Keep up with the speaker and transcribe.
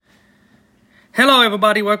Hello,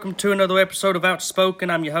 everybody. Welcome to another episode of Outspoken.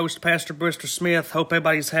 I'm your host, Pastor Bristol Smith. Hope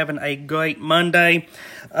everybody's having a great Monday.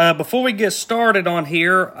 Before we get started on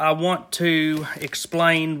here, I want to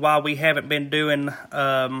explain why we haven't been doing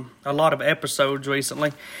a lot of episodes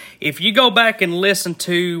recently. If you go back and listen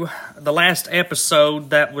to the last episode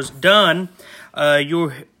that was done,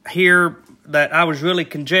 you'll hear that I was really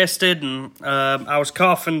congested and I was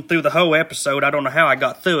coughing through the whole episode. I don't know how I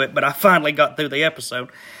got through it, but I finally got through the episode.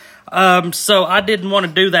 So I didn't want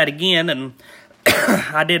to do that again, and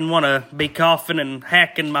I didn't want to be coughing and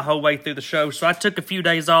hacking my whole way through the show. So I took a few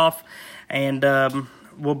days off, and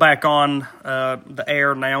we're back on the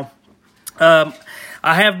air now. I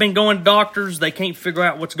have been going to doctors. They can't figure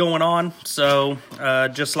out what's going on. So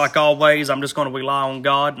just like always, I'm just going to rely on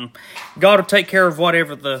God, and God will take care of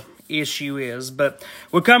whatever the issue is. But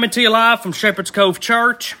we're coming to you live from Shepherd's Cove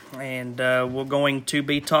Church, and we're going to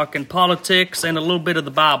be talking politics and a little bit of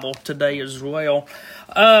the Bible today as well.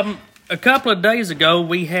 A couple of days ago,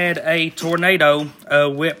 we had a tornado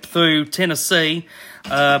whip through Tennessee.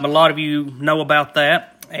 A lot of you know about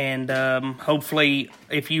that, and hopefully,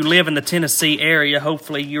 if you live in the Tennessee area,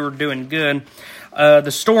 hopefully you're doing good. The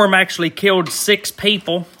storm actually killed 6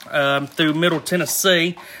 people through Middle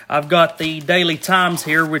Tennessee. I've got the Daily Times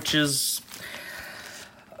here, which is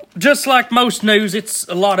just like most news.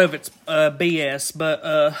 A lot of it's BS,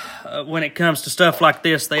 but when it comes to stuff like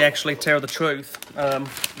this, they actually tell the truth.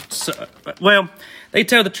 They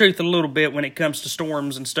tell the truth a little bit when it comes to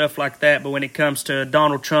storms and stuff like that, but when it comes to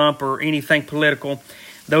Donald Trump or anything political,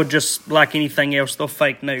 they'll just, like anything else, they'll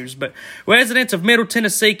fake news. But residents of Middle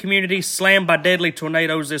Tennessee communities slammed by deadly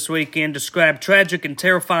tornadoes this weekend described tragic and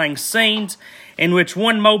terrifying scenes in which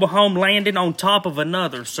one mobile home landed on top of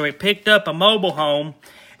another. So it picked up a mobile home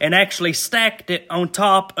and actually stacked it on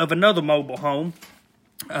top of another mobile home,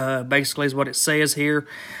 basically is what it says here.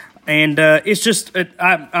 And it's just,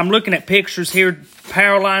 I'm looking at pictures here.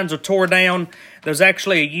 Power lines are tore down. There's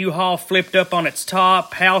actually a U-Haul flipped up on its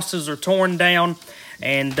top. Houses are torn down.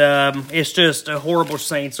 And it's just a horrible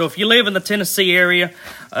scene. So if you live in the Tennessee area,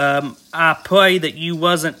 I pray that you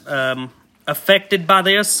wasn't affected by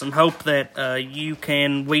this, and hope that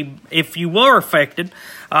if you were affected,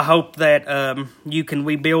 I hope that you can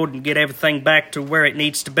rebuild and get everything back to where it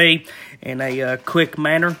needs to be in a quick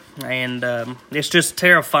manner. And it's just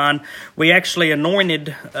terrifying. We actually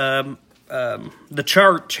anointed the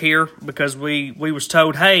church here because we was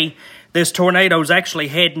told, hey, this tornado's actually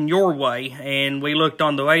heading your way, and we looked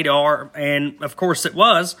on the radar, and of course it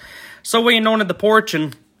was. So we anointed the porch,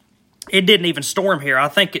 and it didn't even storm here. I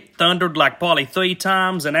think it thundered like probably 3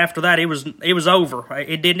 times, and after that it was over.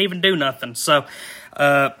 It didn't even do nothing. So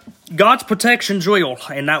God's protection's real,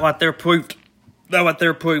 and that right there proved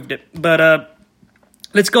it. But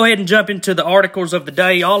let's go ahead and jump into the articles of the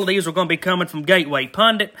day. All of these are going to be coming from Gateway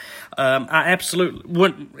Pundit. I absolutely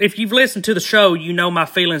wouldn't. If you've listened to the show, you know my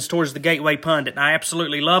feelings towards the Gateway Pundit. I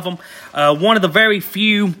absolutely love them. One of the very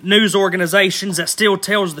few news organizations that still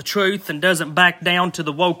tells the truth and doesn't back down to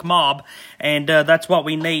the woke mob, and that's what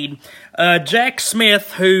we need. Jack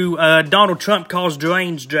Smith, who Donald Trump calls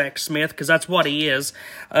deranged Jack Smith, because that's what he is,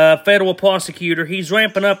 federal prosecutor, he's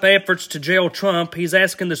ramping up efforts to jail Trump. He's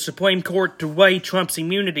asking the Supreme Court to weigh Trump's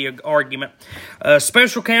immunity argument.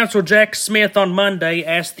 Special counsel Jack Smith on Monday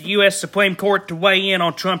asked the U.S. Supreme Court to weigh in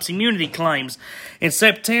on Trump's immunity claims. In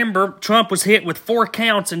September, Trump was hit with 4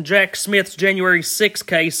 counts in Jack Smith's January 6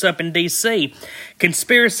 case up in D.C.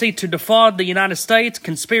 Conspiracy to defraud the United States,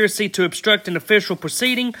 conspiracy to obstruct an official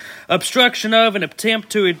proceeding, obstruction of an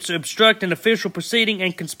attempt to obstruct an official proceeding,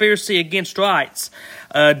 and conspiracy against rights.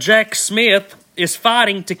 Jack Smith is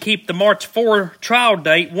fighting to keep the March 4 trial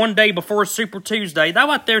date one day before Super Tuesday. That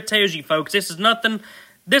right there tells you, folks, this is nothing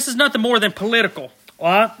more than political,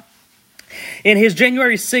 all right? In his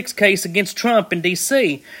January 6 case against Trump in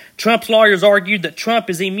D.C., Trump's lawyers argued that Trump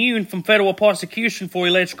is immune from federal prosecution for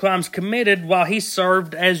alleged crimes committed while he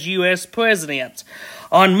served as U.S. president.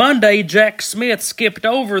 On Monday, Jack Smith skipped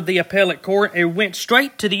over the appellate court and went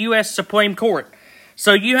straight to the U.S. Supreme Court.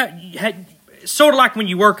 So you had sort of like when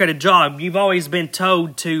you work at a job, you've always been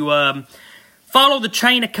told to follow the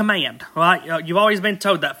chain of command, right? You've always been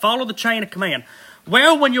told that. Follow the chain of command.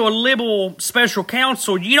 Well, when you're a liberal special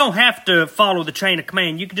counsel, you don't have to follow the chain of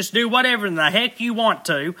command. You can just do whatever in the heck you want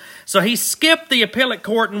to. So he skipped the appellate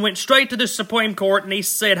court and went straight to the Supreme Court, and he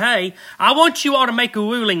said, hey, I want you all to make a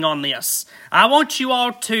ruling on this. I want you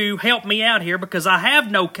all to help me out here because I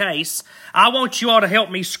have no case. I want you all to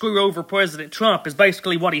help me screw over President Trump is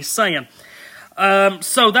basically what he's saying.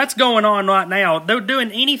 So that's going on right now. They're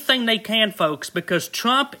doing anything they can, folks, because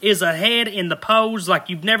Trump is ahead in the polls like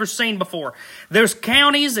you've never seen before. There's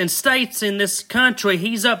counties and states in this country,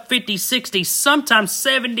 he's up 50, 60, sometimes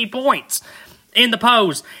 70 points in the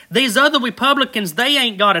polls. These other Republicans, they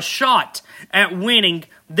ain't got a shot at winning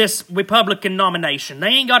this Republican nomination. They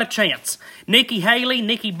ain't got a chance. Nikki Haley,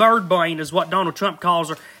 Nikki Birdbrain is what Donald Trump calls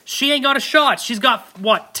her. She ain't got a shot. She's got,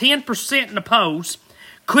 10% in the polls.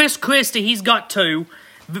 Chris Christie, he's got 2.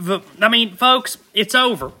 I mean, folks, it's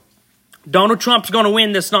over. Donald Trump's going to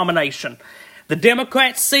win this nomination. The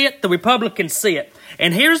Democrats see it, the Republicans see it.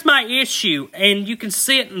 And here's my issue, and you can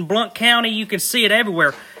see it in Blount County, you can see it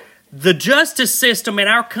everywhere. The justice system in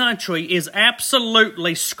our country is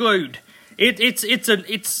absolutely screwed. It's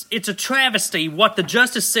a travesty what the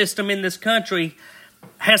justice system in this country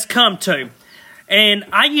has come to. And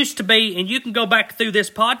I used to be, and you can go back through this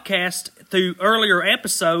podcast, through earlier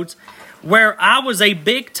episodes, where I was a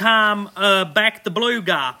big-time back the blue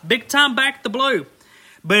guy. Big-time back the blue.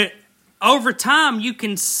 But over time, you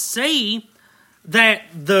can see that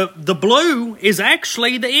the blue is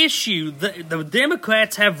actually the issue. The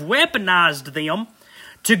Democrats have weaponized them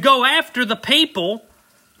to go after the people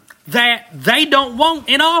that they don't want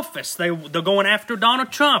in office. They're going after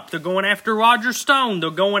Donald Trump. They're going after Roger Stone.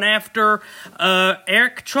 They're going after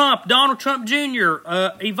Eric Trump, Donald Trump Jr.,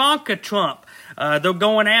 Ivanka Trump. They're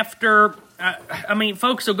going after,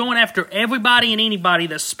 folks, they're going after everybody and anybody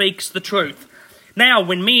that speaks the truth. Now,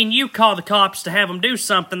 when me and you call the cops to have them do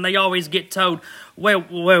something, they always get told, we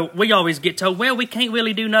can't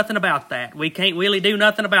really do nothing about that. We can't really do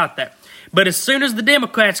nothing about that. But as soon as the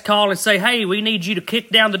Democrats call and say, hey, we need you to kick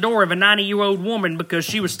down the door of a 90-year-old woman because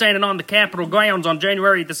she was standing on the Capitol grounds on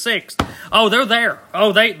January the 6th, oh, they're there.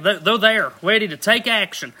 Oh, they're there, ready to take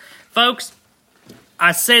action. Folks,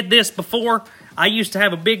 I said this before. I used to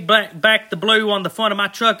have a big back the blue on the front of my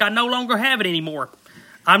truck. I no longer have it anymore.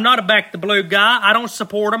 I'm not a back the blue guy. I don't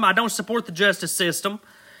support them. I don't support the justice system.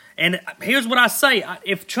 And here's what I say.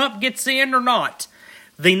 If Trump gets in or not,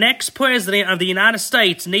 the next president of the United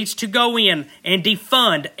States needs to go in and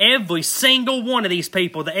defund every single one of these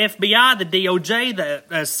people. The FBI, the DOJ, the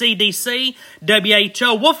CDC,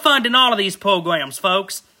 WHO. We're funding all of these programs,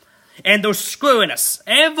 folks. And they're screwing us.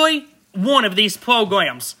 Every one of these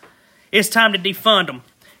programs. It's time to defund them.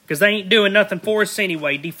 Because they ain't doing nothing for us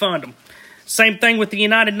anyway. Defund them. Same thing with the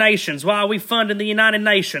United Nations. Why are we funding the United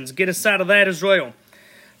Nations? Get us out of that as well.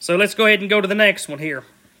 So let's go ahead and go to the next one here.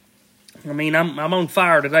 I'm on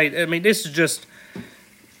fire today. This is just...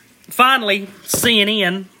 Finally,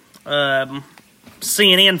 CNN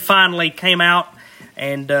finally came out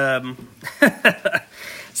and...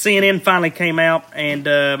 CNN finally came out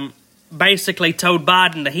and basically told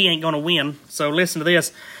Biden that he ain't going to win. So listen to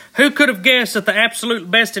this. Who could have guessed that the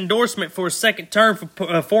absolute best endorsement for a second term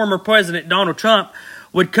for former President Donald Trump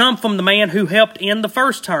would come from the man who helped end the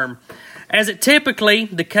first term? As it typically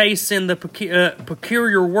the case in the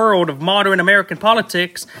peculiar world of modern American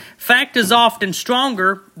politics, fact is often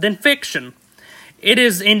stronger than fiction. It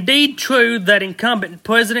is indeed true that incumbent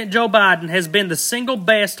President Joe Biden has been the single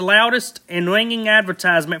best, loudest, and ringing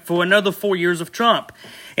advertisement for another 4 years of Trump.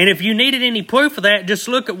 And if you needed any proof of that, just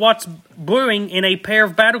look at what's brewing in a pair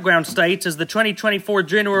of battleground states as the 2024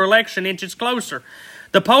 general election inches closer.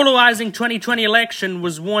 The polarizing 2020 election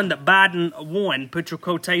was one that Biden won. Put your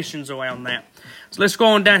quotations around that. So let's go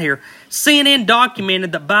on down here. CNN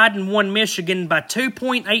documented that Biden won Michigan by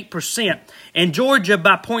 2.8% and Georgia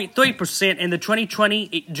by 0.3% in the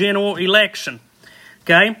 2020 general election.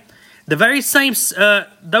 Okay? The very same,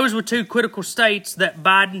 those were two critical states that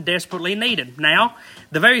Biden desperately needed. Now,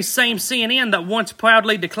 the very same CNN that once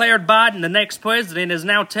proudly declared Biden the next president is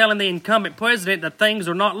now telling the incumbent president that things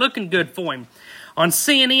are not looking good for him. On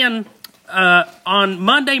CNN, on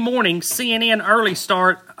Monday morning, CNN Early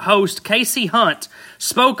Start host Casey Hunt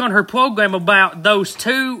spoke on her program about those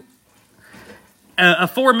two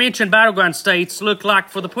aforementioned battleground states look like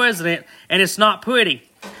for the president, and it's not pretty.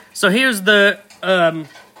 So here's the,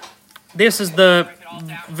 this is the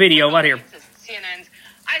video right here. CNN's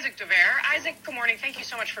Isaac Dever. Isaac, good morning. Thank you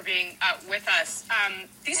so much for being with us.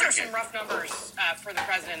 These are some rough numbers for the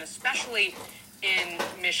president, especially in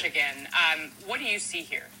Michigan. What do you see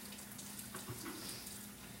here?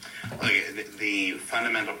 Look, the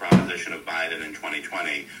fundamental proposition of Biden in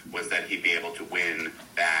 2020 was that he'd be able to win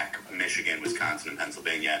back Michigan, Wisconsin, and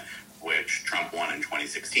Pennsylvania, which Trump won in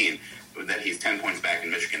 2016. That he's 10 points back in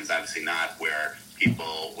Michigan is obviously not where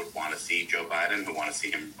people would want to see Joe Biden, who want to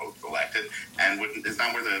see him elected, and is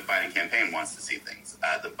not where the Biden campaign wants to see things.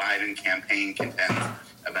 The Biden campaign contends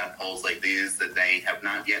about polls like these that they have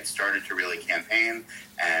not yet started to really campaign,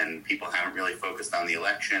 and people haven't really focused on the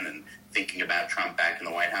election and thinking about Trump back in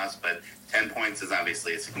the White House. But 10 points is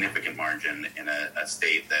obviously a significant margin in a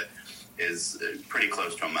state that is pretty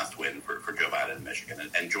close to a must-win for Joe Biden in Michigan.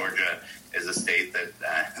 And Georgia is a state that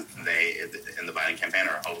they, in the Biden campaign,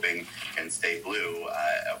 are hoping can stay blue.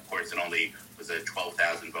 Of course, it only was a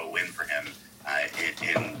 12,000 vote win for him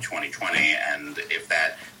in 2020. And if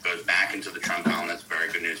that goes back into the Trump column, that's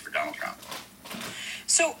very good news for Donald Trump.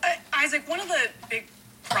 So, Isaac, one of the big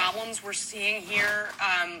problems we're seeing here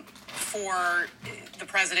for the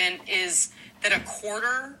president is that a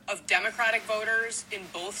quarter of Democratic voters in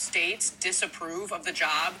both states disapprove of the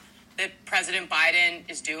job that President Biden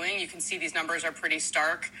is doing. You can see these numbers are pretty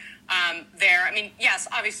stark there. I mean, yes,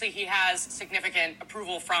 obviously he has significant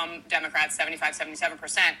approval from Democrats, 75,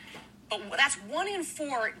 77%. But that's 1 in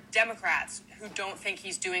 4 Democrats who don't think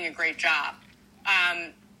he's doing a great job.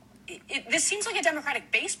 This seems like a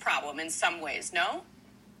Democratic-based problem in some ways, no?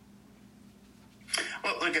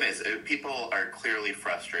 Well, look at this. People are clearly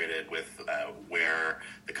frustrated with where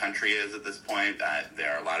the country is at this point.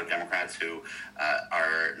 There are a lot of Democrats who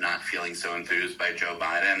are not feeling so enthused by Joe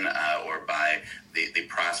Biden or by the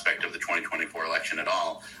prospect of the 2024 election at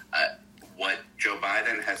all. What Joe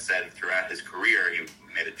Biden has said throughout his career, he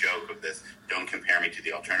made a joke of this, don't compare me to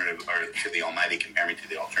the alternative, or to the almighty, compare me to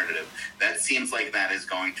the alternative. That seems like that is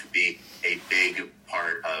going to be a big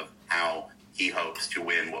part of how he hopes to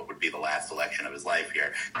win what would be the last election of his life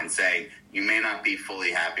here, and saying, you may not be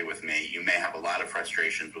fully happy with me, you may have a lot of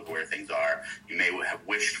frustrations with where things are, you may have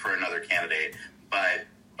wished for another candidate, but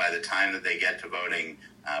by the time that they get to voting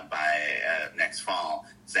by next fall,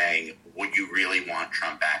 saying, would you really want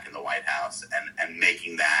Trump back in the White House, and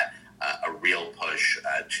making that a real push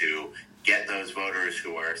to get those voters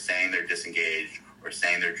who are saying they're disengaged or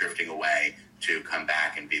saying they're drifting away to come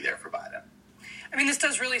back and be there for Biden. I mean, this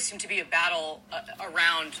does really seem to be a battle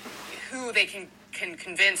around who they can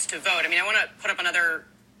convince to vote. I mean, I want to put up another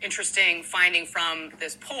interesting finding from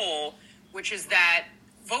this poll, which is that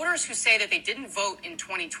voters who say that they didn't vote in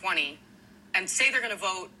 2020 and say they're going to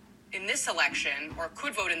vote in this election or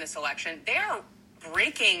could vote in this election, they are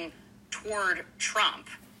breaking toward Trump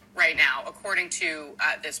right now, according to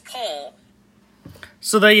this poll.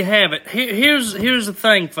 So there you have it. Here's the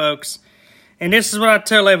thing, folks. And this is what I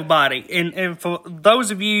tell everybody. And for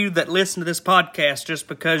those of you that listen to this podcast just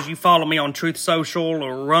because you follow me on Truth Social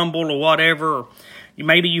or Rumble or whatever, or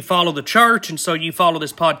maybe you follow the church and so you follow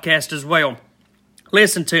this podcast as well,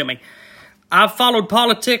 listen to me. I've followed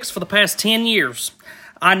politics for the past 10 years.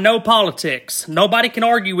 I know politics. Nobody can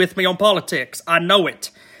argue with me on politics. I know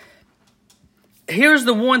it. Here's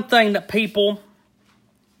the one thing that people...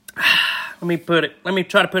 Let me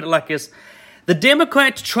try to put it like this. The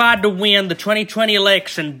Democrats tried to win the 2020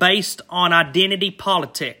 election based on identity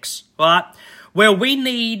politics, right? Well, we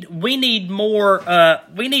need more,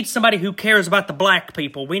 we need somebody who cares about the black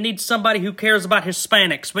people. We need somebody who cares about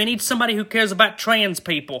Hispanics. We need somebody who cares about trans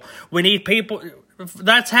people. We need people,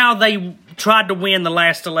 that's how they tried to win the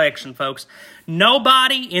last election, folks.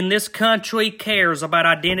 Nobody in this country cares about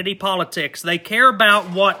identity politics. They care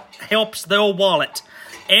about what helps their wallet.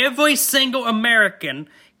 Every single American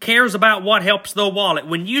cares about what helps their wallet.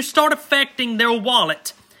 When you start affecting their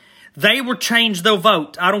wallet, they will change their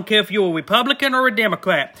vote. I don't care if you're a Republican or a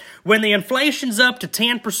Democrat. When the inflation's up to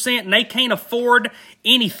 10% and they can't afford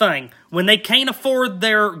anything, when they can't afford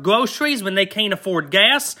their groceries, when they can't afford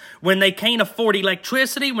gas, when they can't afford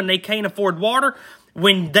electricity, when they can't afford water,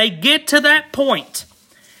 when they get to that point,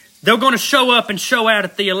 they're going to show up and show out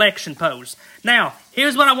at the election polls. Now,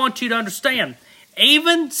 here's what I want you to understand.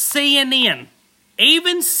 Even CNN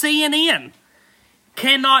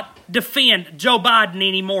cannot defend Joe Biden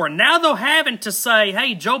anymore. Now they're having to say,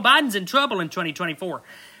 hey, Joe Biden's in trouble in 2024.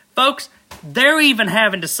 Folks, they're even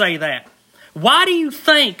having to say that. Why do you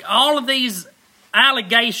think all of these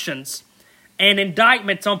allegations and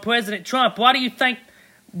indictments on President Trump, why do you think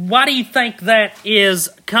that is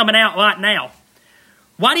coming out right now?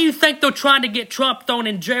 Why do you think they're trying to get Trump thrown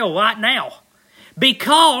in jail right now?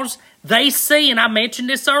 Because they see, and I mentioned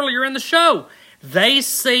this earlier in the show, they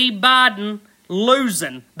see Biden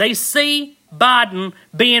losing. They see Biden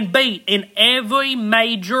being beat in every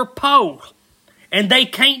major poll. And they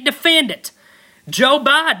can't defend it. Joe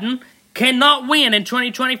Biden cannot win in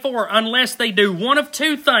 2024 unless they do one of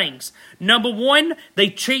two things. Number one, they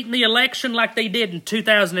cheat in the election like they did in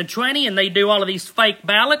 2020 and they do all of these fake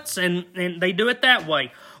ballots and they do it that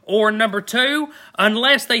way. or number 2,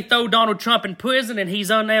 unless they throw Donald Trump in prison and he's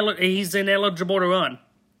ineligible to run.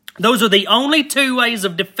 Those are the only 2 ways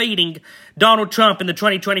of defeating Donald Trump in the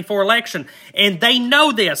 2024 election. And they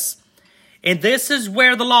know this. And this is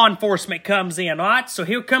where the law enforcement comes in, all right? So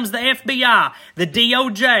here comes the FBI, the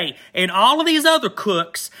DOJ, and all of these other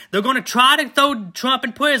crooks. They're going to try to throw Trump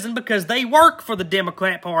in prison because they work for the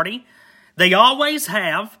Democrat Party. They always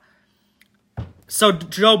have. So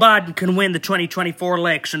Joe Biden can win the 2024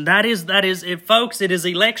 election. That is it, folks. It is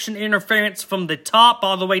election interference from the top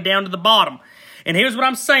all the way down to the bottom. And here's what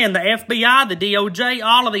I'm saying. The FBI, the DOJ,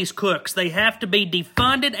 all of these crooks, they have to be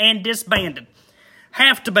defunded and disbanded.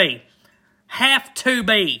 Have to be. Have to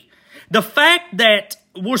be. The fact that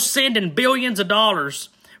we're sending billions of dollars,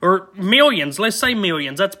 or millions, let's say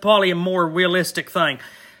millions, that's probably a more realistic thing.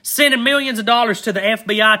 Sending millions of dollars to the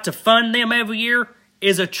FBI to fund them every year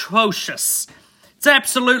is atrocious. It's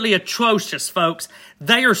absolutely atrocious, folks.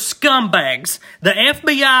 They are scumbags. The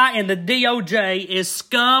FBI and the DOJ is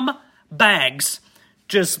scumbags.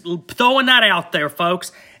 Just throwing that out there,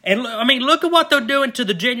 folks. And, I mean, look at what they're doing to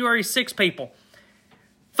the January 6 people.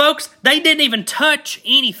 Folks, they didn't even touch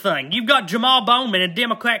anything. You've got Jamal Bowman, a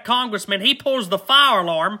Democrat congressman. He pulls the fire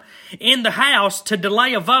alarm in the House to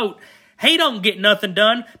delay a vote. He don't get nothing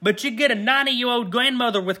done, but you get a 90-year-old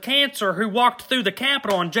grandmother with cancer who walked through the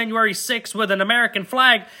Capitol on January 6th with an American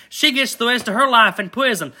flag. She gets the rest of her life in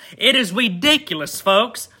prison. It is ridiculous,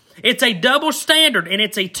 folks. It's a double standard, and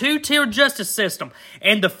it's a 2-tier justice system.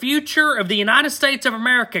 And the future of the United States of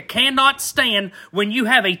America cannot stand when you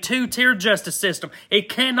have a 2-tier justice system. It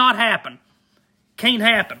cannot happen. Can't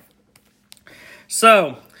happen.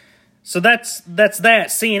 So that's that.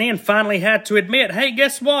 CNN finally had to admit, hey,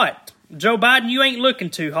 guess what? Joe Biden, you ain't looking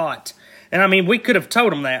too hot. And, I mean, we could have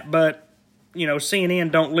told them that, but, you know,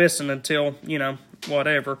 CNN don't listen until, you know,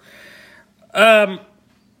 whatever. I'm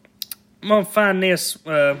going to find this.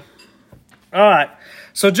 All right.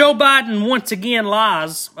 So Joe Biden once again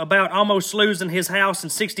lies about almost losing his house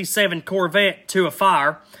and 67 Corvette to a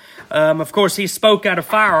fire. Of course, he spoke at a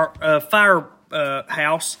fire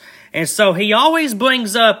house. And so he always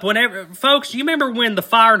brings up whenever, folks, you remember when the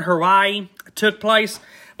fire in Hawaii took place?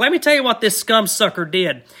 Let me tell you what this scumsucker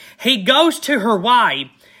did. He goes to Hawaii,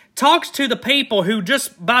 talks to the people who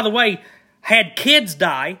just, by the way, had kids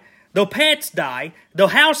die, their pets die, their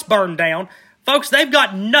house burned down. Folks, they've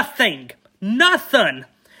got nothing. Nothing.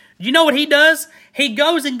 You know what he does? He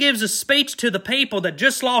goes and gives a speech to the people that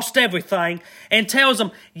just lost everything and tells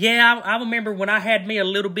them, yeah, I remember when I had me a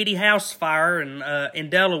little bitty house fire in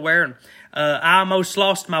Delaware, and I almost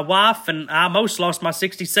lost my wife, and I almost lost my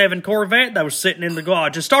 67 Corvette that was sitting in the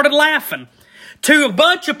garage. And started laughing to a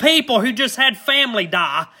bunch of people who just had family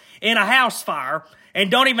die in a house fire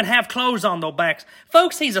and don't even have clothes on their backs.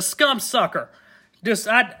 Folks, he's a scumsucker.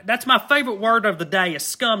 That's my favorite word of the day, is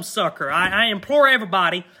scumsucker. I implore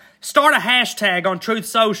everybody, start a hashtag on Truth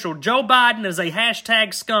Social. Joe Biden is a hashtag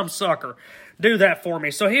scumsucker. Do that for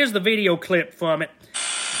me. So here's the video clip from it.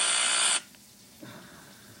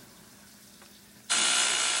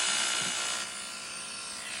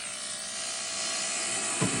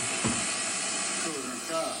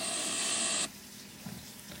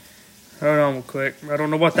 Hold on real quick. I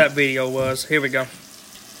don't know what that video was. Here we go.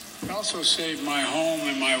 It also saved my home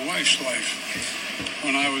and my wife's life.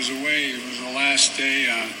 When I was away, it was the last day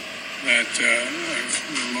that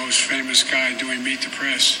the most famous guy doing Meet the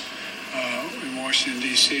Press in Washington,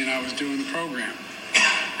 D.C., and I was doing the program.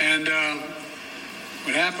 And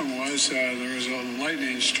what happened was there was a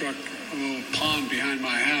lightning struck a little pond behind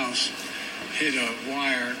my house, hit a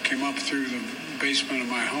wire, came up through the basement of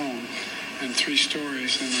my home, and 3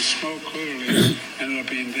 stories, and the smoke literally ended up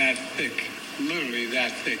being that thick. Literally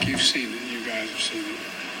that thick. You've seen it. You guys have seen it.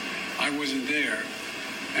 I wasn't there.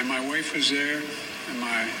 And my wife was there, and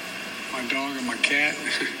my dog and my cat,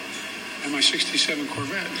 and my 67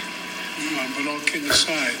 Corvette. But all kidding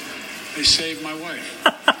aside, they saved my wife.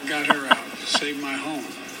 Got her out. Saved my home.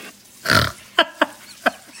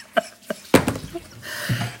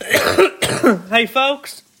 Hey,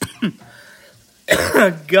 folks.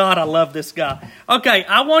 God, I love this guy. Okay,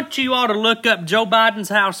 I want you all to look up Joe Biden's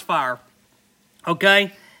house fire.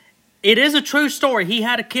 Okay? It is a true story. He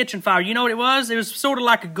had a kitchen fire. You know what it was? It was sort of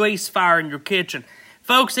like a grease fire in your kitchen.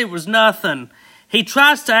 Folks, it was nothing. He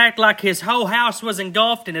tries to act like his whole house was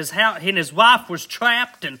engulfed and his wife was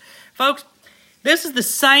trapped. And folks, this is the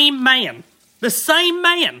same man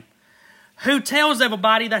who tells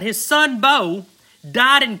everybody that his son Beau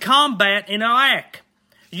died in combat in Iraq.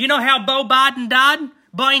 You know how Beau Biden died?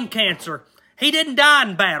 Brain cancer. He didn't die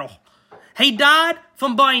in battle. He died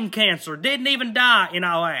from brain cancer. Didn't even die in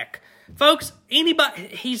Iraq. Folks,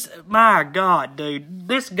 my God, dude,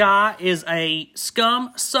 this guy is a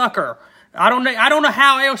scum sucker. I don't know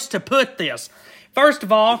how else to put this. First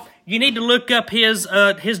of all, you need to look up his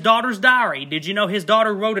daughter's diary. Did you know his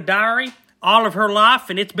daughter wrote a diary all of her life,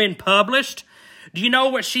 and it's been published? Do you know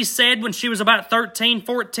what she said when she was about 13,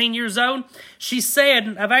 14 years old? She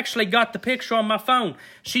said, I've actually got the picture on my phone.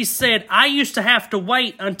 She said, I used to have to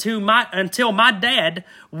wait until my dad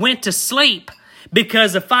went to sleep,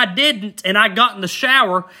 because if I didn't and I got in the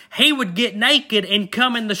shower, he would get naked and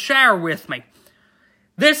come in the shower with me.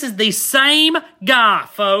 This is the same guy,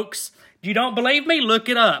 folks. You don't believe me? Look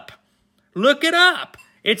it up. Look it up.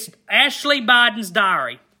 It's Ashley Biden's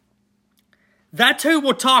diary. That's who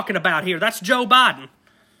we're talking about here. That's Joe Biden.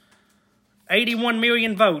 81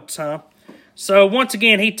 million votes, huh? So, once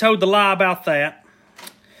again, he told the lie about that.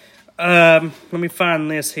 Let me find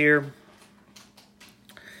this here.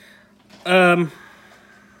 Let's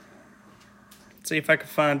see if I can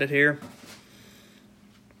find it here.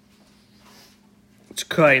 It's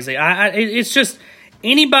crazy. It's just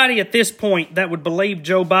anybody at this point that would believe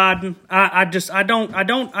Joe Biden. I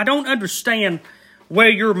don't understand where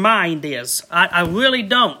your mind is. I really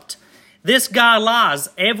don't. This guy lies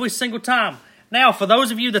every single time. Now, for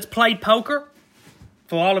those of you that's played poker,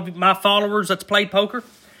 for all of my followers that's played poker,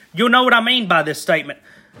 you'll know what I mean by this statement.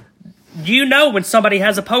 You know when somebody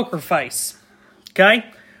has a poker face, okay?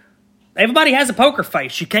 Everybody has a poker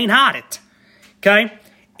face. You can't hide it, okay?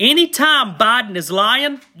 Anytime Biden is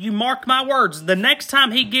lying, you mark my words. The next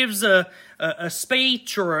time he gives a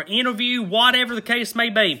speech or an interview, whatever the case may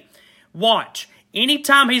be, watch.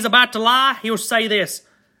 Anytime he's about to lie, he'll say this,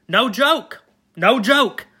 no joke, no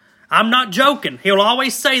joke. I'm not joking. He'll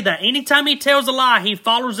always say that. Anytime he tells a lie, he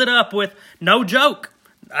follows it up with, no joke.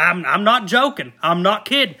 I'm not joking. I'm not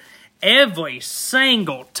kidding. Every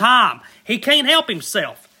single time. He can't help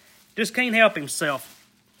himself. Just can't help himself.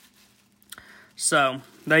 So,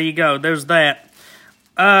 there you go. There's that.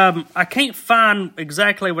 I can't find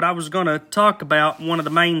exactly what I was going to talk about, one of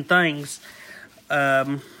the main things.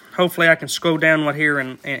 Hopefully I can scroll down right here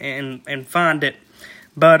and find it.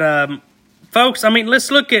 But, folks, I mean, let's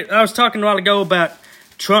look at, I was talking a while ago about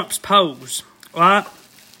Trump's polls, right?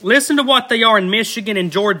 Listen to what they are in Michigan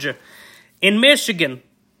and Georgia. In Michigan,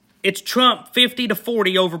 it's Trump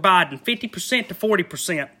 50-40 over Biden, 50% to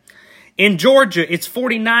 40%. In Georgia, it's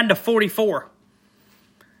 49 to 44.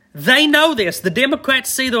 They know this. The Democrats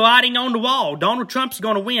see the writing on the wall. Donald Trump's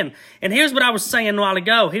going to win. And here's what I was saying a while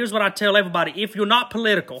ago. Here's what I tell everybody. If you're not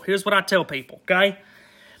political, here's what I tell people, okay?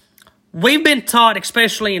 We've been taught,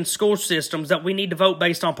 especially in school systems, that we need to vote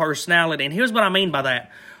based on personality. And here's what I mean by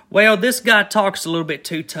that. Well, this guy talks a little bit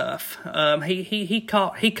too tough. He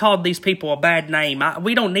called these people a bad name.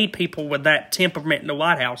 We don't need people with that temperament in the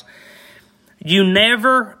White House. You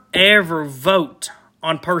never, ever vote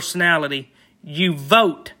on personality. You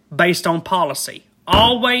vote based on policy.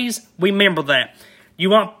 Always remember that. You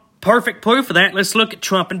want perfect proof of that? Let's look at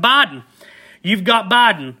Trump and Biden. You've got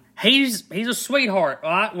Biden. He's a sweetheart,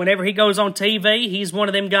 right? Whenever he goes on TV, he's one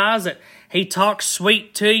of them guys that he talks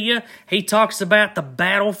sweet to you. He talks about the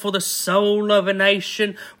battle for the soul of a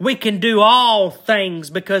nation. We can do all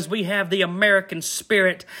things because we have the American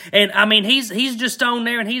spirit. And, I mean, he's just on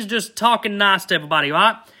there and he's just talking nice to everybody,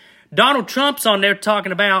 right? Donald Trump's on there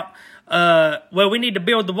talking about, well, we need to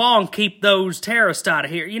build the wall and keep those terrorists out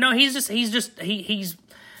of here. You know, he's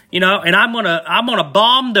you know, and I'm gonna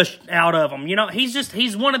bomb the out of them. You know,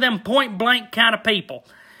 he's one of them point blank kind of people.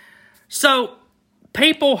 So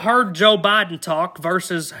people heard Joe Biden talk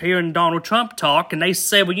versus hearing Donald Trump talk, and they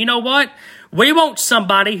said, well, you know what? We want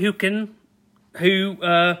somebody we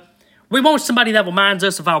want somebody that reminds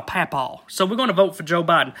us of our papa. So we're going to vote for Joe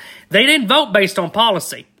Biden. They didn't vote based on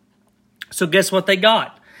policy. So guess what they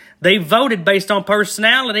got? They voted based on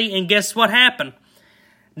personality, and guess what happened?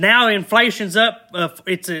 Now inflation's up.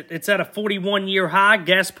 It's at a 41-year high.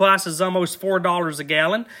 Gas price is almost $4 a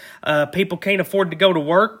gallon. People can't afford to go to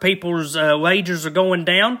work. People's wages are going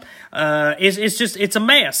down. It's a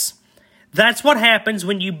mess. That's what happens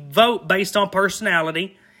when you vote based on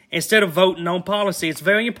personality instead of voting on policy. It's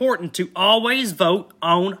very important to always vote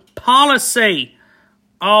on policy.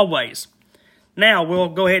 Always. Now, we'll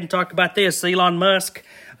go ahead and talk about this. Elon Musk,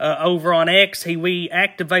 over on X, he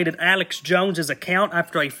reactivated Alex Jones's account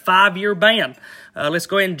after a 5-year ban. Let's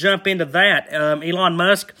go ahead and jump into that. Elon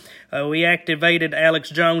Musk We activated Alex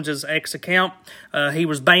Jones's X account. He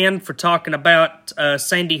was banned for talking about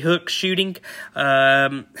Sandy Hook shooting.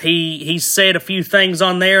 He said a few things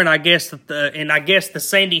on there, and I guess the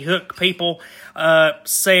Sandy Hook people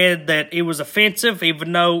said that it was offensive,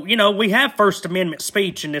 even though we have First Amendment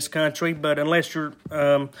speech in this country, but unless you're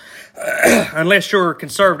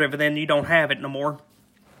conservative, then you don't have it no more.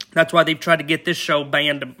 That's why they've tried to get this show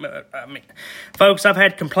banned. Folks, I've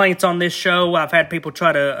had complaints on this show. I've had people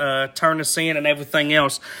try to turn us in and everything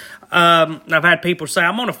else. I've had people say,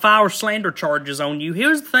 I'm going to file slander charges on you.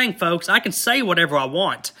 Here's the thing, folks. I can say whatever I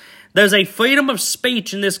want. There's a freedom of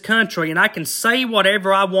speech in this country, and I can say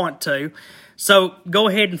whatever I want to. So go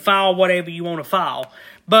ahead and file whatever you want to file.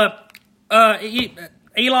 But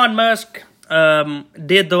Elon Musk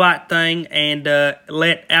did the right thing and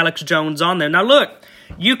let Alex Jones on there. Now, look.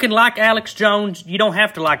 You can like Alex Jones. You don't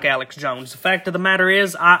have to like Alex Jones. The fact of the matter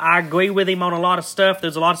is, I agree with him on a lot of stuff.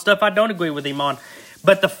 There's a lot of stuff I don't agree with him on.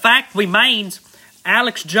 But the fact remains,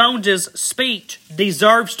 Alex Jones's speech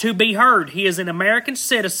deserves to be heard. He is an American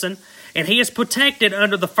citizen, and he is protected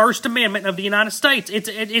under the First Amendment of the United States.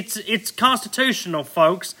 It's constitutional,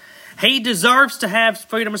 folks. He deserves to have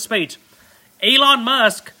freedom of speech. Elon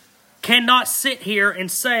Musk cannot sit here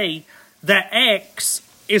and say that X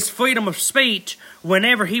is freedom of speech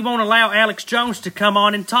whenever he won't allow Alex Jones to come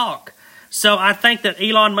on and talk. So I think that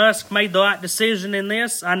Elon Musk made the right decision in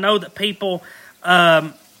this. I know that people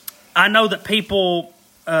have an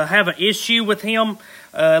issue with him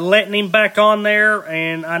letting him back on there,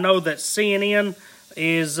 and I know that CNN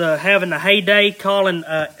is having a heyday calling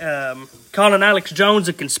Alex Jones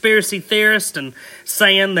a conspiracy theorist and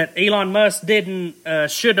saying that Elon Musk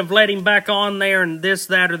shouldn't have let him back on there and this,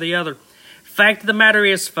 that, or the other. Fact of the matter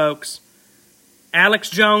is, folks, Alex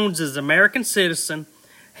Jones is an American citizen.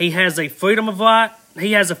 He has a freedom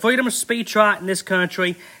of speech right in this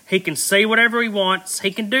country. He can say whatever he wants.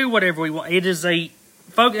 He can do whatever he wants.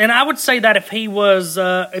 And I would say that if he was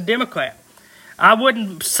a Democrat, I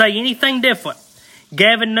wouldn't say anything different.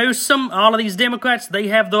 Gavin Newsom, all of these Democrats, they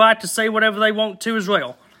have the right to say whatever they want to as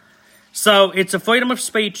well. So it's a freedom of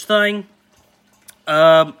speech thing.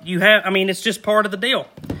 It's just part of the deal.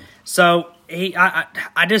 So I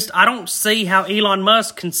don't see how Elon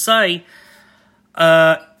Musk can say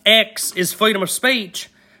X is freedom of speech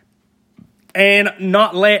and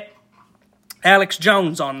not let Alex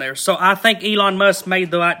Jones on there. So I think Elon Musk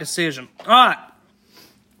made the right decision. All right.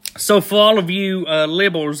 So for all of you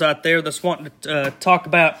liberals out there that's wanting to talk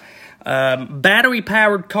about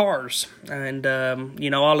battery-powered cars and,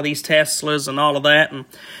 all of these Teslas and all of that, and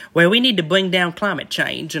we need to bring down climate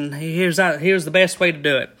change, and here's the best way to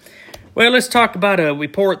do it. Well, let's talk about a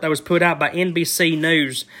report that was put out by NBC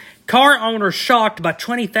News. Car owners shocked by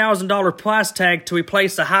 $20,000 price tag to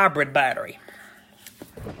replace a hybrid battery.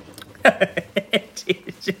 How'd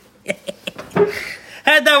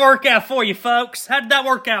that work out for you, folks? How did that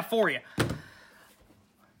work out for you?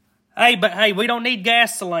 Hey, we don't need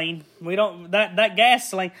gasoline. We don't that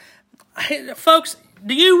gasoline. Hey, folks,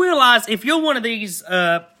 do you realize if you're one of these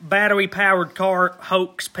battery-powered car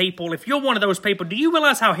hoax people, if you're one of those people, do you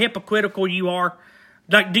realize how hypocritical you are?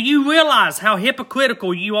 Like, do you realize how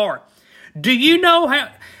hypocritical you are? Do you know how...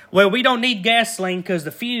 Well, we don't need gasoline because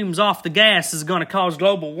the fumes off the gas is going to cause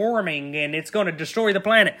global warming and it's going to destroy the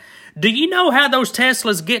planet. Do you know how those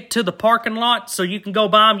Teslas get to the parking lot so you can go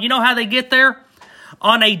buy them? You know how they get there?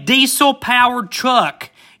 On a diesel-powered truck,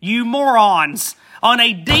 you morons. On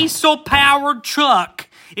a diesel-powered truck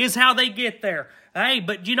is how they get there. Hey,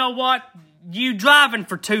 but you know what? You driving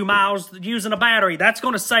for 2 miles using a battery, that's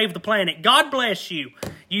going to save the planet. God bless you,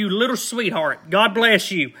 you little sweetheart. God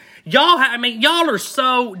bless you. Y'all are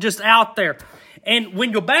so just out there. And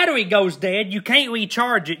when your battery goes dead, you can't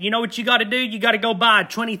recharge it. You know what you got to do? You got to go buy a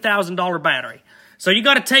 $20,000 battery. So you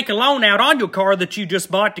got to take a loan out on your car that you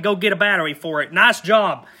just bought to go get a battery for it. Nice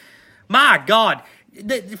job. My God.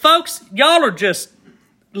 Folks, y'all are just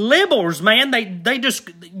liberals, man.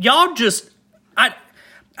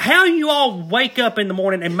 How you all wake up in the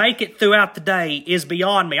morning and make it throughout the day is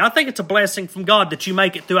beyond me. I think it's a blessing from God that you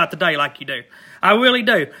make it throughout the day like you do. I really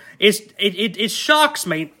do. It shocks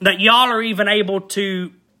me that y'all are even able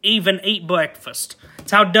to even eat breakfast.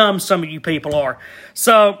 It's how dumb some of you people are.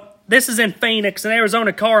 So this is in Phoenix. An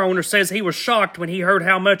Arizona car owner says he was shocked when he heard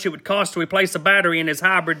how much it would cost to replace a battery in his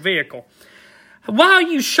hybrid vehicle. Why are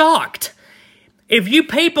you shocked? If you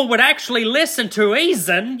people would actually listen to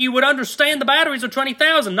reason, you would understand the batteries are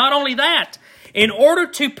 $20,000. Not only that, in order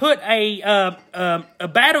to put a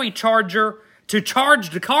battery charger to charge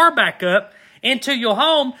the car back up into your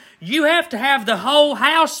home, you have to have the whole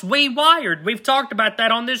house rewired. We've talked about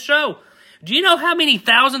that on this show. Do you know how many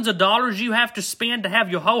thousands of dollars you have to spend to have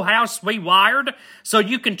your whole house rewired so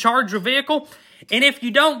you can charge your vehicle? And if you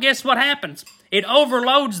don't, guess what happens? It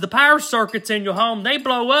overloads the power circuits in your home. They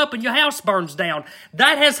blow up and your house burns down.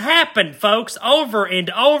 That has happened, folks, over and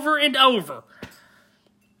over and over.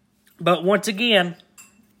 But once again,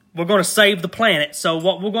 we're going to save the planet. So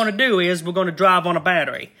what we're going to do is we're going to drive on a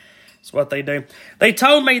battery. That's what they do. They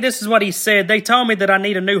told me, this is what he said, they told me that I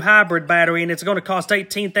need a new hybrid battery, and it's going to cost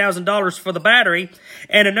 $18,000 for the battery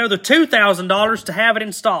and another $2,000 to have it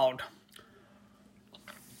installed.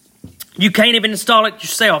 You can't even install it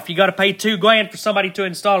yourself. You got to pay $2,000 for somebody to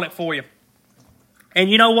install it for you. And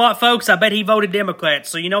you know what, folks? I bet he voted Democrat.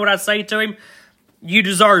 So you know what I say to him? You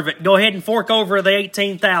deserve it. Go ahead and fork over the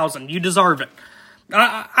 $18,000. You deserve it.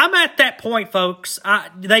 I'm at that point, folks.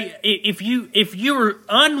 If you're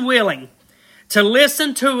unwilling to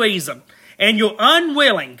listen to reason, and you're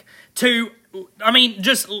unwilling to,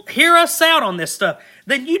 just hear us out on this stuff,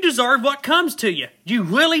 then you deserve what comes to you. You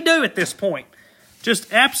really do at this point.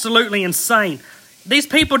 Just absolutely insane. These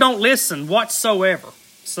people don't listen whatsoever.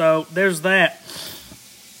 So there's that.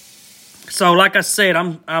 So like I said,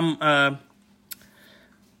 I'm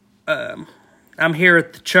here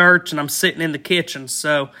at the church and I'm sitting in the kitchen.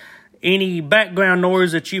 So any background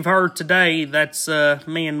noise that you've heard today, that's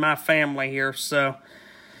me and my family here. So,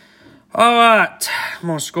 all right, I'm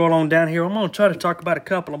going to scroll on down here. I'm going to try to talk about a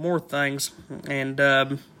couple of more things.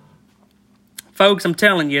 And, folks, I'm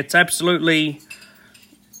telling you, it's absolutely,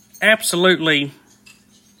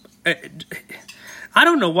 I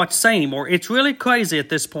don't know what to say anymore. It's really crazy at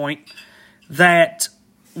this point that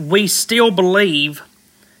we still believe,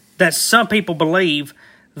 that some people believe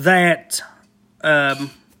that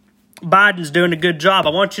Biden's doing a good job. I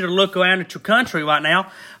want you to look around at your country right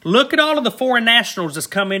now. Look at all of the foreign nationals that's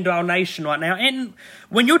come into our nation right now. And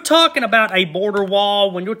when you're talking about a border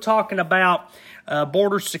wall, when you're talking about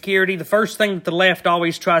border security, the first thing that the left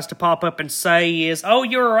always tries to pop up and say is, oh,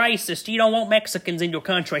 you're a racist. You don't want Mexicans in your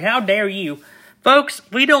country. How dare you? Folks,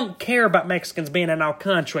 we don't care about Mexicans being in our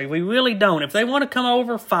country. We really don't. If they want to come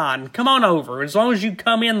over, fine. Come on over, as long as you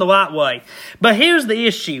come in the right way. But here's the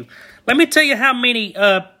issue. Let me tell you how many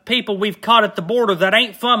people we've caught at the border that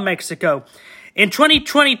ain't from Mexico. In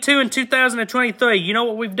 2022 and 2023, you know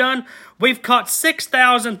what we've done? We've caught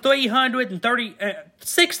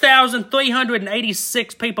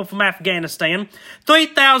 6,386 people from Afghanistan,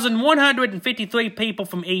 3,153 people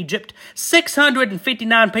from Egypt,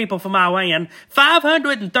 659 people from Iran,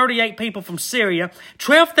 538 people from Syria,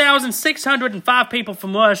 12,605 people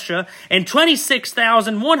from Russia, and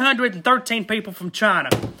 26,113 people from China.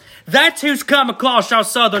 That's who's come across our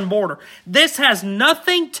southern border. This has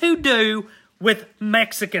nothing to do with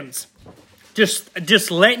Mexicans.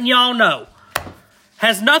 Just letting y'all know.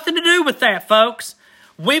 Has nothing to do with that, folks.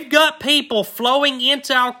 We've got people flowing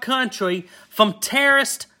into our country from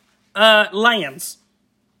terrorist lands.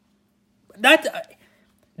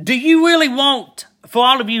 Do you really want, for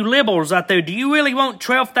all of you liberals out there, do you really want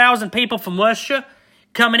 12,000 people from Russia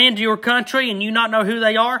coming into your country and you not know who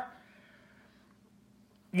they are?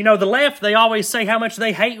 You know, the left, they always say how much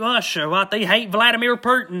they hate Russia, right? They hate Vladimir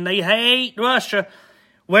Putin. They hate Russia.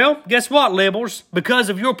 Well, guess what, liberals? Because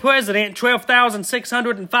of your president,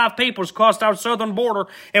 12,605 people has crossed our southern border,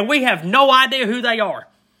 and we have no idea who they are.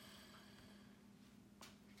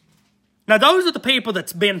 Now, those are the people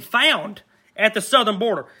that's been found at the southern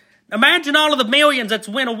border. Imagine all of the millions that's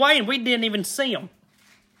went away, and we didn't even see them.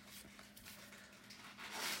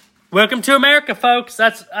 Welcome to America, folks.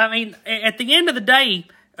 At the end of the day,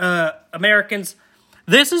 Americans,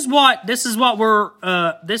 this is the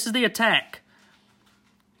attack.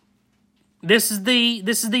 This is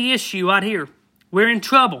the issue right here. We're in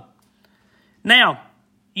trouble. Now,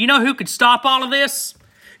 you know who could stop all of this?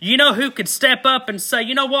 You know who could step up and say,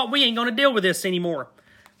 you know what, we ain't going to deal with this anymore?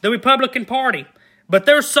 The Republican Party. But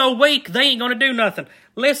they're so weak, they ain't going to do nothing.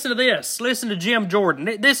 Listen to this. Listen to Jim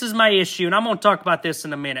Jordan. This is my issue, and I'm going to talk about this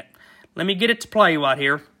in a minute. Let me get it to play right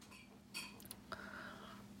here.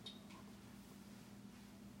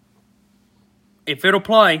 If it'll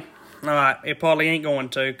play. All right, it probably ain't going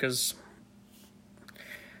to, because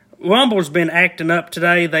Rumble's been acting up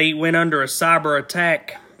today. They went under a cyber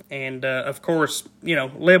attack. And, of course, you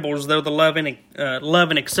know, liberals, they're the love and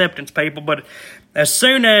acceptance people. But as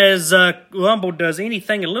soon as Rumble does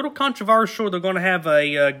anything a little controversial, they're going to have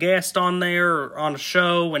a guest on there or on a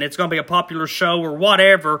show, and it's going to be a popular show or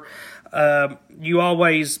whatever. You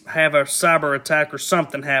always have a cyber attack or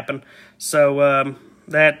something happen. So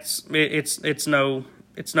it's no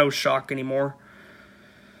shock anymore.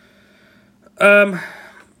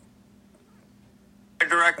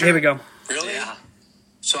 Director? Here we go. Really? Yeah.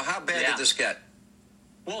 So how bad did this get?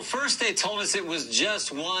 Well, first they told us it was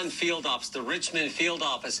just one field office, the Richmond field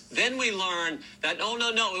office. Then we learned that,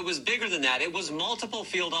 no, it was bigger than that. It was multiple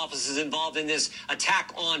field offices involved in this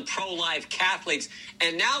attack on pro-life Catholics.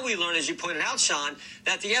 And now we learn, as you pointed out, Sean,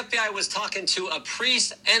 that the FBI was talking to a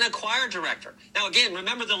priest and a choir director. Now, again,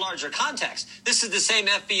 remember the larger context. This is the same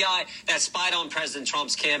FBI that spied on President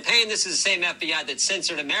Trump's campaign. This is the same FBI that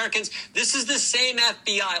censored Americans. This is the same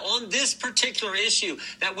FBI on this particular issue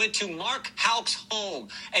that went to Mark Houck's home.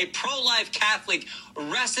 A pro-life Catholic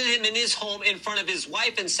arrested him in his home in front of his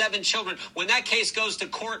wife and 7 children. When that case goes to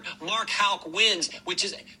court, Mark Houck wins,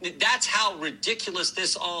 that's how ridiculous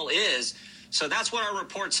this all is. So that's what our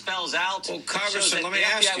report spells out. Well, Congressman, let me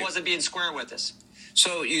ask you. The FBI wasn't being square with us.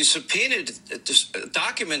 So you subpoenaed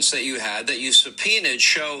documents that you had that you subpoenaed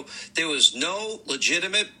show there was no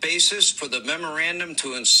legitimate basis for the memorandum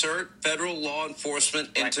to insert federal law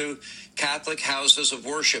enforcement into Catholic houses of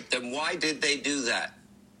worship. Then why did they do that?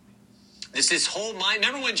 This whole mind.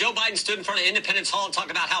 Remember when Joe Biden stood in front of Independence Hall and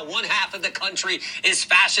talked about how one half of the country is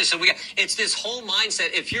fascist, and it's this whole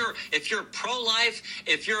mindset. If you're pro-life,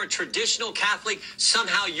 if you're a traditional Catholic,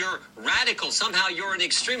 somehow you're radical, somehow you're an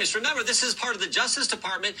extremist. Remember, this is part of the Justice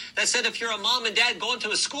Department that said if you're a mom and dad going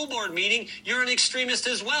to a school board meeting, you're an extremist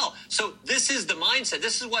as well. So this is the mindset.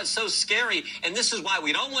 This is what's so scary, and this is why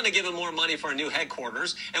we don't want to give them more money for a new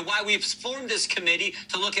headquarters, and why we've formed this committee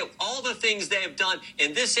to look at all the things they have done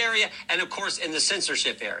in this area and, of course, in the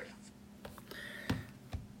censorship area.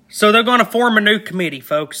 So they're going to form a new committee,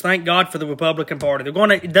 folks. Thank God for the Republican Party.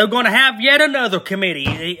 They're going to have yet another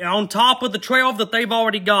committee on top of the 12 that they've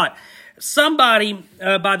already got. Somebody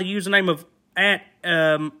by the username of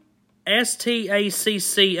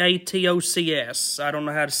STACCATOCS. I don't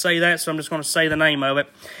know how to say that, so I'm just going to say the name of it.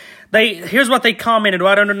 Here's what they commented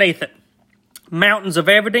right underneath it. Mountains of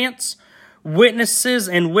evidence, witnesses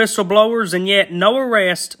and whistleblowers, and yet no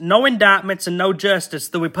arrest, no indictments, and no justice.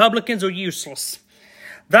 The Republicans are useless.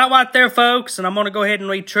 That right there, folks, and I'm going to go ahead and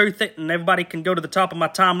retruth it, and everybody can go to the top of my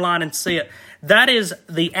timeline and see it. That is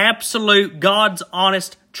the absolute God's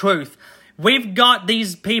honest truth. We've got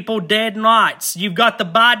these people dead in rights. You've got the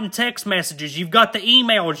Biden text messages. You've got the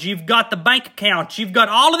emails. You've got the bank accounts. You've got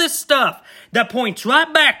all of this stuff that points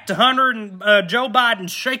right back to Hunter and Joe Biden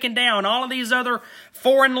shaking down all of these other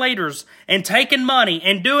foreign leaders and taking money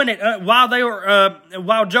and doing it while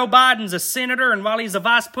Joe Biden's a senator and while he's a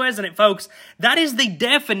vice president, folks. That is the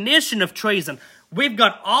definition of treason. We've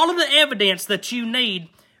got all of the evidence that you need,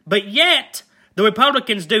 but yet the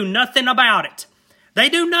Republicans do nothing about it. They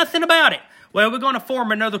do nothing about it. Well, we're going to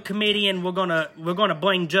form another committee and we're going to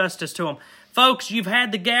bring justice to them. Folks, you've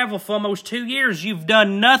had the gavel for almost 2 years. You've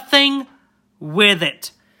done nothing with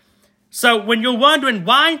it. So when you're wondering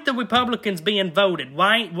why ain't the Republicans being voted,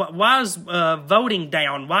 why is voting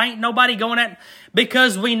down? Why ain't nobody going at?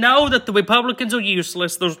 Because we know that the Republicans are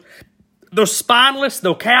useless. They're spineless.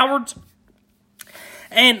 They're cowards,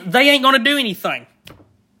 and they ain't going to do anything.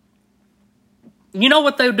 You know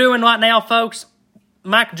what they're doing right now, folks?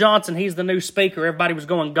 Mike Johnson, he's the new speaker. Everybody was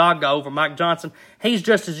going gaga over Mike Johnson. He's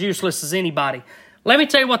just as useless as anybody. Let me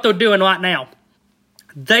tell you what they're doing right now.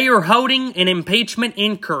 They are holding an impeachment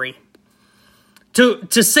inquiry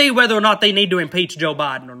to see whether or not they need to impeach Joe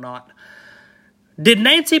Biden or not. Did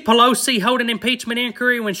Nancy Pelosi hold an impeachment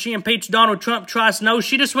inquiry when she impeached Donald Trump twice? No,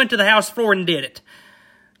 she just went to the House floor and did it.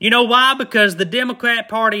 You know why? Because the Democrat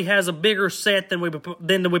Party has a bigger set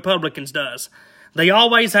than the Republicans does. They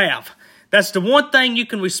always have. That's the one thing you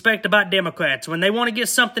can respect about Democrats. When they want to get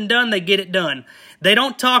something done, they get it done. They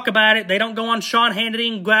don't talk about it. They don't go on Sean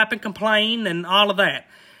Hannity and gripe and complain and all of that.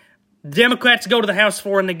 Democrats go to the House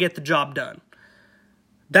floor and they get the job done.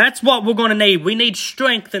 That's what we're going to need. We need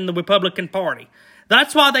strength in the Republican Party.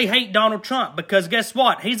 That's why they hate Donald Trump, because guess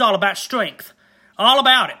what? He's all about strength. All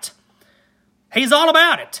about it. He's all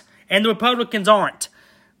about it. And the Republicans aren't.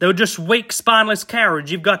 They're just weak, spineless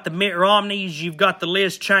cowards. You've got the Mitt Romneys, you've got the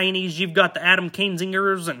Liz Cheneys, you've got the Adam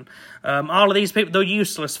Kinzingers, and all of these people. They're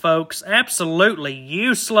useless, folks. Absolutely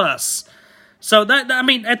useless. So,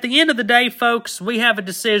 at the end of the day, folks, we have a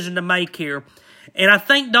decision to make here. And I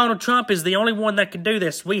think Donald Trump is the only one that can do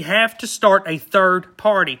this. We have to start a third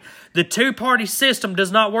party. The two-party system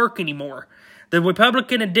does not work anymore. The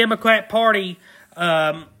Republican and Democrat Party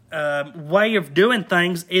way of doing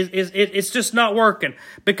things it's just not working,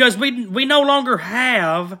 because we no longer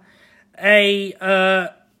have a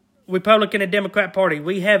Republican and Democrat Party.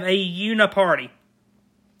 We have a uniparty.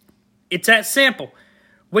 It's that simple.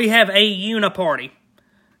 We have a uniparty,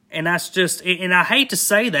 and that's just. And I hate to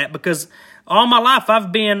say that, because all my life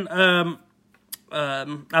I've been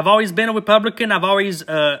I've always been a Republican. I've always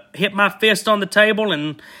hit my fist on the table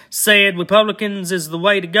and said Republicans is the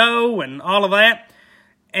way to go and all of that.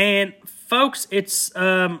 And folks, it's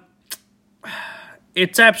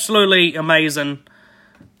absolutely amazing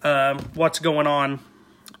what's going on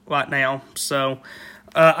right now. So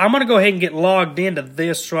I'm going to go ahead and get logged into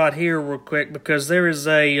this right here real quick, because there is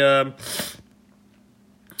a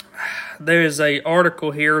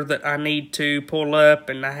article here that I need to pull up,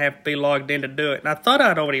 and I have to be logged in to do it. And I thought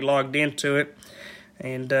I'd already logged into it,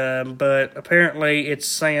 and but apparently it's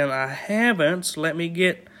saying I haven't. So let me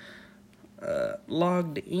get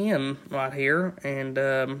logged in right here, and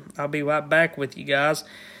I'll be right back with you guys.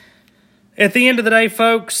 At the end of the day,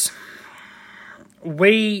 folks,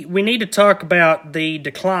 we need to talk about the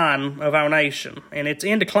decline of our nation, and it's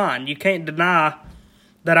in decline. You can't deny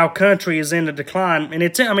that our country is in a decline, and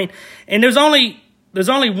and there's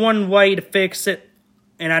only one way to fix it,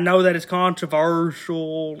 and I know that it's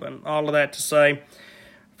controversial and all of that to say,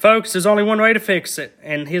 folks, there's only one way to fix it,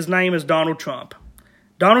 and his name is Donald Trump.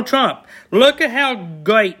 Donald Trump. Look at how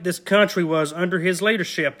great this country was under his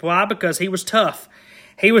leadership. Why? Because he was tough.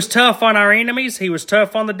 He was tough on our enemies. He was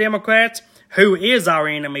tough on the Democrats, who is our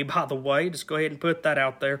enemy, by the way. Just go ahead and put that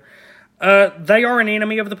out there. They are an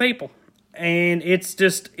enemy of the people. And it's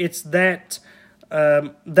that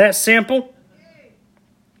simple.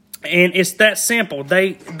 And it's that simple.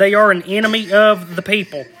 They are an enemy of the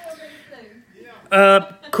people.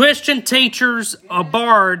 Christian teachers are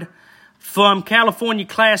barred from California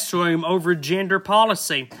classroom over gender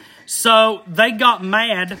policy. So they got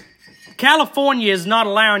mad. California is not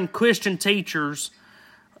allowing Christian teachers.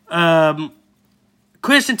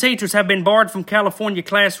 Christian teachers have been barred from California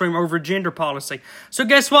classroom over gender policy. So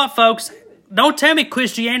guess what, folks? Don't tell me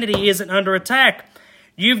Christianity isn't under attack.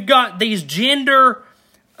 You've got these gender...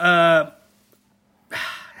 how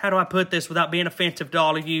do I put this without being offensive to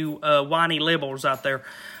all of you whiny liberals out there?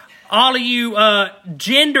 All of you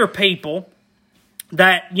gender people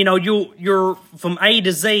that, you're from A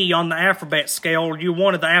to Z on the alphabet scale. You're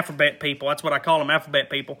one of the alphabet people. That's what I call them, alphabet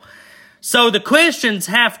people. So the Christians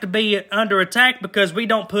have to be under attack because we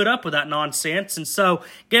don't put up with that nonsense. And so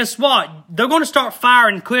guess what? They're going to start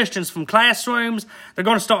firing Christians from classrooms. They're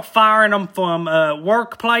going to start firing them from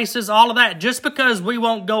workplaces, all of that, just because we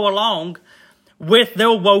won't go along with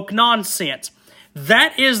their woke nonsense.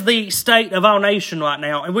 That is the state of our nation right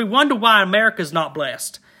now, and we wonder why America's not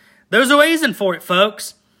blessed. There's a reason for it,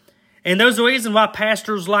 folks, and there's a reason why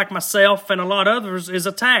pastors like myself and a lot of others is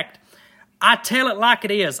attacked. I tell it like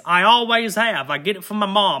it is. I always have. I get it from my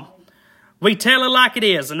mom. We tell it like it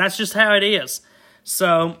is, and that's just how it is.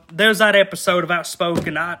 So there's that episode of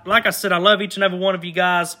Outspoken. Like I said, I love each and every one of you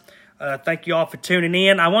guys. Thank you all for tuning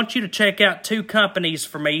in. I want you to check out 2 companies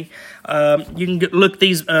for me. You can look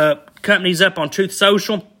these companies up on Truth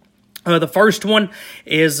Social. The first one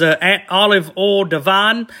is at Olive Oil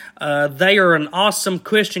Divine. They are an awesome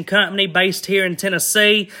Christian company based here in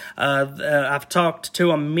Tennessee. I've talked to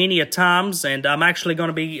them many a times, and I'm actually going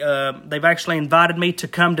to be, they've actually invited me to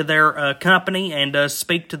come to their company and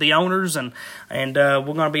speak to the owners, and we're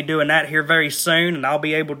going to be doing that here very soon, and I'll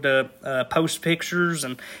be able to post pictures,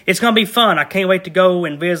 and it's going to be fun. I can't wait to go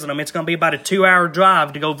and visit them. It's going to be about a 2-hour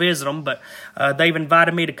drive to go visit them, but they've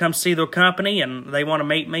invited me to come see their company, and they want to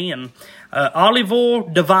meet me, and Olive Oil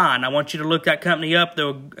Divine. I want you to look that company up.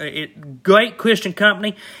 They're a great Christian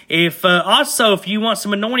company. If you want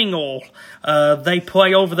some anointing oil, they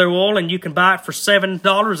pray over their oil, and you can buy it for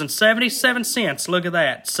 $7.77. Look at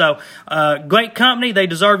that. So, great company. They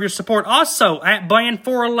deserve your support. Also, at Brand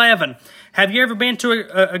 411, have you ever been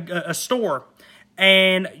to a store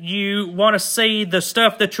and you want to see the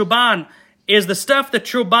stuff that you're buying? Is the stuff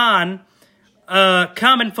that you're buying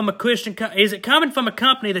coming from a Christian? Is it coming from a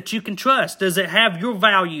company that you can trust? Does it have your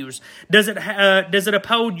values? Does it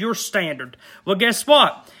uphold your standard? Well, guess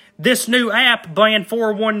what? This new app, Brand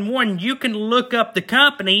 411, you can look up the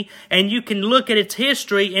company and you can look at its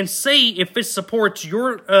history and see if it supports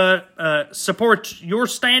your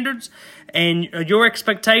standards and your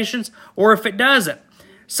expectations, or if it doesn't.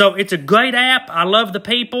 So it's a great app. I love the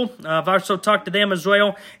people. I've also talked to them as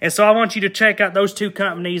well. And so I want you to check out those 2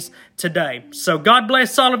 companies today. So God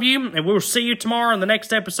bless all of you, and we'll see you tomorrow on the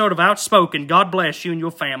next episode of Outspoken. God bless you and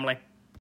your family.